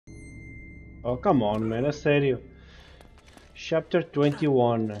Oh, come on, man, a sério. Chapter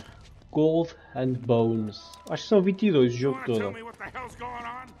 21. Gold and Bones. Acho que são 22 o jogo todo.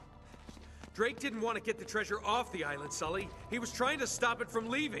 Drake didn't want to get the treasure off the island, Sully. He was trying to stop it from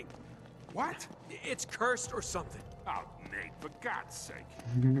leaving. What? It's cursed or something. Oh, Nate, for God's sake.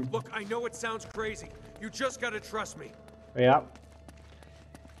 Look, I know it sounds crazy. You just gotta trust me. Yeah.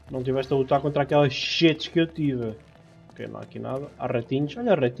 Não tiveste a lutar contra aquelas shits que eu tive. Ok, não há aqui nada. Há ratinhos.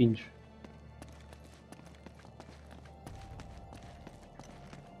 Olha ratinhos.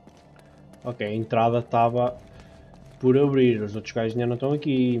 Ok, a entrada estava por abrir. Os outros gajos ainda não estão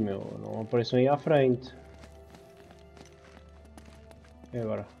aqui, meu. Não apareçam aí à frente. E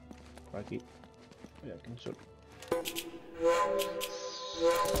agora? Para aqui. Olha aqui no sul.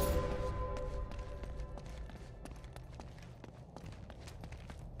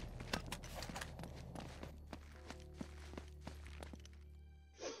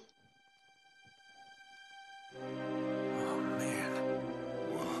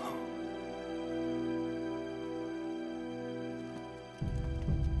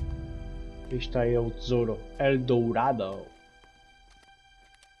 Está aí o tesouro El Dourado.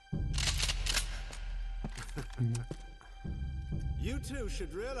 You two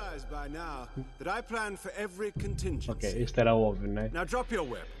should realize by now that I plan for every contingency. Ok, este era óbvio, né? Now drop your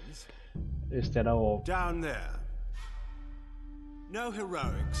weapons. Este era óbvio. Down there. No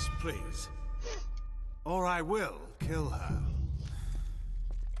heroics, please. Or I will kill her.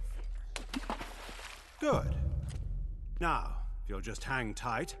 Good. Now, if you'll just hang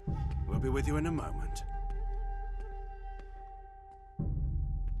tight, we'll be with you in a moment.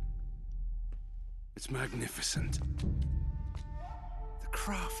 It's magnificent. The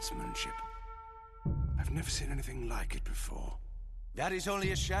craftsmanship. I've never seen anything like it before. That is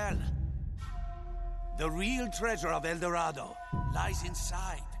only a shell. The real treasure of El Dorado lies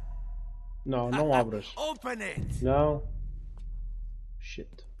inside. Não, não abras. Open it! Não.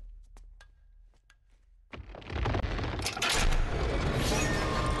 Shit.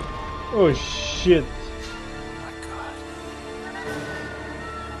 Oh shit. My God.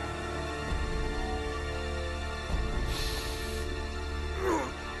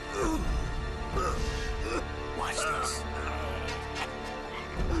 Watch this.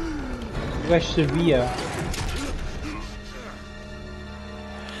 O gajo sabia.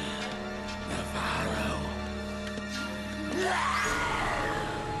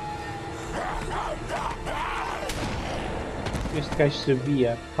 Este gajo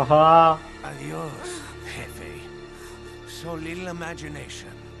sabia. Haha. Adios, jefe. So little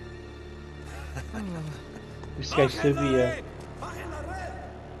imagination. Este gajo sabia.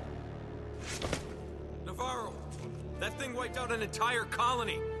 Navarro, that thing wiped out an entire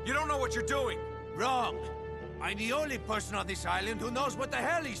colony. You don't know what you're doing. Wrong. I'm the only person on this island who knows what the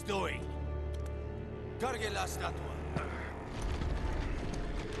hell he's doing. Cargue la estatua.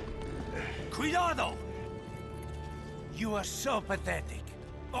 Cuidado! You are so pathetic.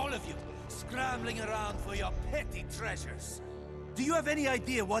 All of you, scrambling around for your petty treasures. Do you have any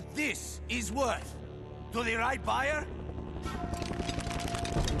idea what this is worth? To the right buyer?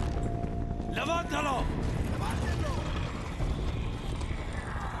 Levántalo!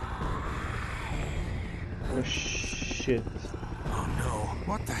 Oh shit. Oh no,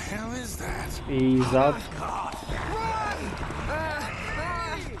 what the hell is that? Exato.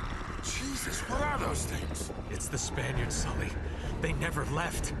 Jesus, what are those things? It's the Spaniards, Sully. They never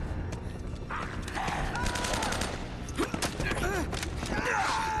left.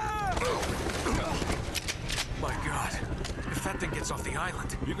 My God, if that thing gets off the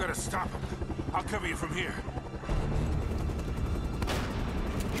island... You gotta stop him. I'll cover you from here.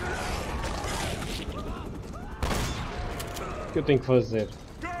 O que eu tenho que fazer?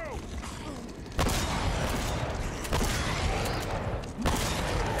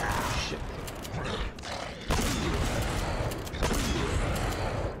 Shit.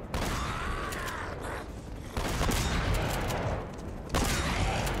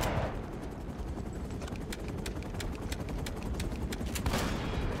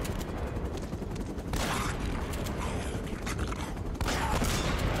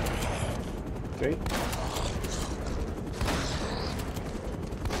 Ok.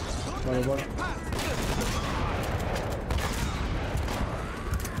 Bora, bora.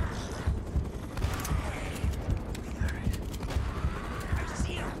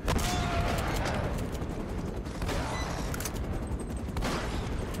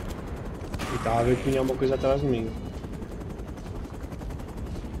 E estava a ver que tinha uma coisa atrás de mim.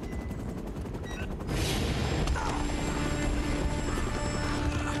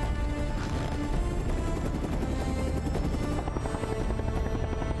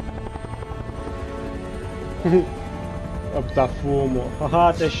 A botar fumo. Haha,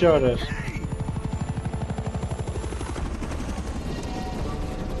 até choras.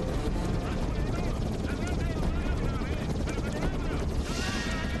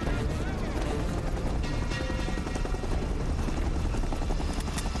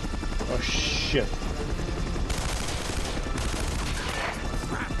 Oh shit.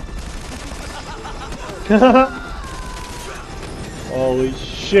 Holy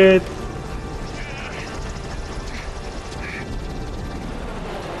shit.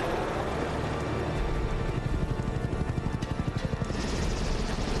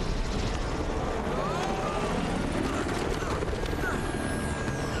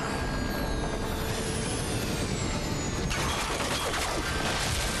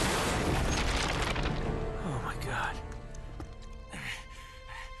 Oh my god.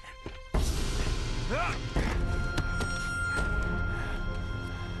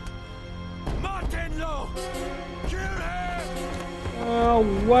 Martinlo! Kill him! Oh,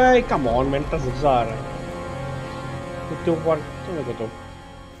 way, come on, man, estás a gozar. O teu barco. Onde é que eu estou?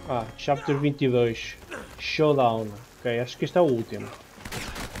 Ah, chapter 22. Showdown. Ok, acho que este é o último.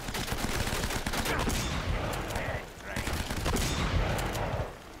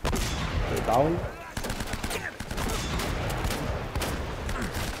 Down.